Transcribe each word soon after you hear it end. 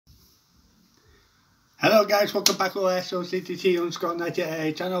Hello guys, welcome back to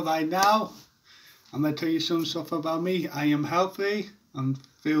SOCTT_98 channel. Right now, I'm going to tell you some stuff about me. I am healthy, I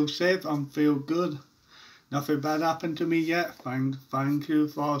feel safe, I feel good. Nothing bad happened to me yet. Thank you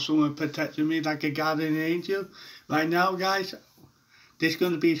for someone protecting me like a guardian angel. Right now guys, this is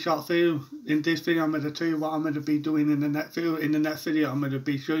going to be a short video. In this video I'm going to tell you what I'm going to be doing in the next video. In the next video I'm going to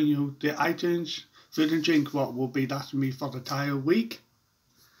be showing you the items, food and drink, what will be lasting me for the entire week.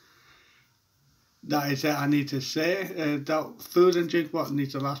 That is it. I need to say that food and drink what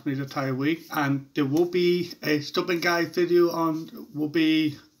needs to last me the entire week, and there will be a stubborn guide video will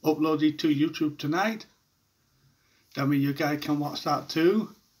be uploaded to YouTube tonight. That means you guys can watch that too.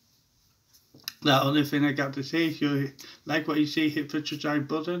 The only thing I got to say, if you like what you see, hit the subscribe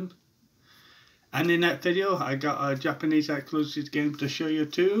button. And in that video I got a Japanese exclusive game to show you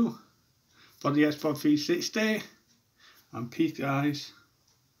too for the Xbox 360. And peace guys.